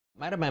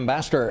Madam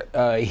Ambassador,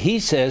 he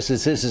says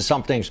that this is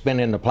something that's been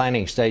in the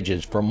planning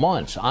stages for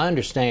months. I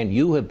understand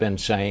you have been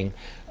saying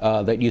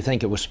that you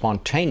think it was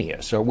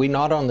spontaneous. Are we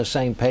not on the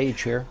same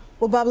page here?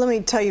 Well, Bob, let me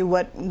tell you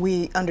what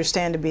we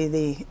understand to be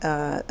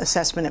the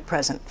assessment at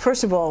present.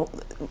 First of all,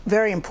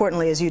 very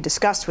importantly, as you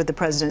discussed with the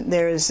President,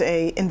 there is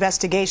an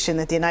investigation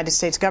that the United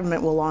States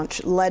government will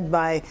launch, led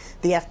by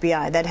the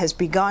FBI. That has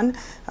begun.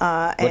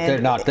 But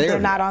they're not there. They're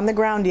not on the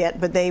ground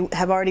yet, but they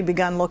have already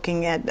begun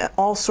looking at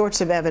all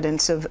sorts of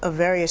evidence of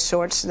various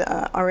sorts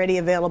already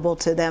available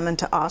to them and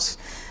to us.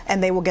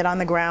 And they will get on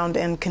the ground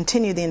and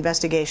continue the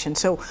investigation.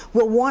 So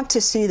we'll want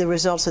to see the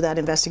results of that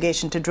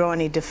investigation to draw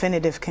any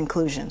definitive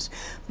conclusions.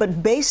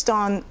 But based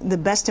on the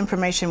best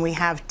information we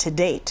have to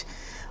date,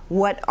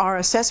 what our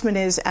assessment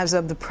is as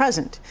of the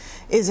present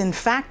is in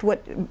fact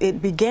what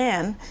it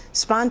began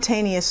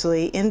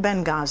spontaneously in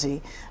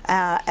Benghazi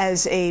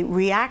as a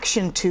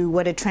reaction to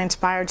what had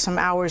transpired some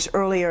hours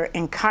earlier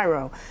in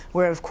Cairo,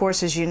 where, of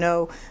course, as you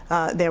know,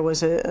 there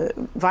was a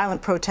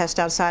violent protest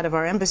outside of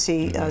our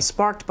embassy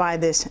sparked by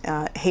this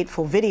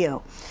hateful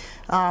video.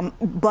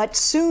 But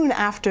soon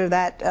after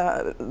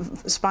that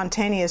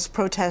spontaneous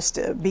protest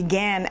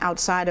began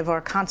outside of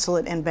our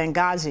consulate in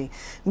Benghazi,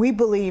 we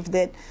believe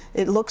that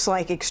it looks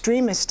like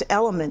extremist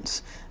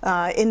elements,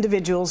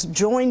 individuals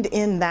joined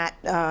in that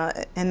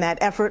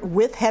effort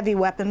with heavy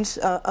weapons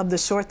of the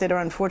sort that are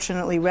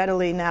unfortunately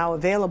readily now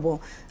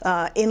available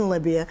in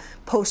Libya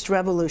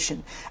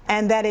post-revolution,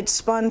 and that it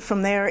spun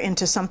from there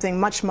into something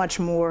much, much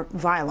more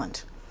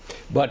violent.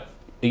 But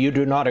you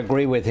do not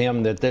agree with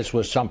him that this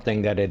was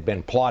something that had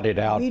been plotted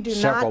out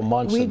several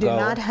months ago? We do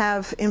not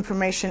have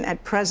information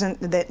at present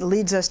that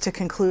leads us to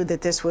conclude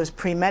that this was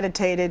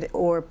premeditated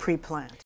or pre-planned.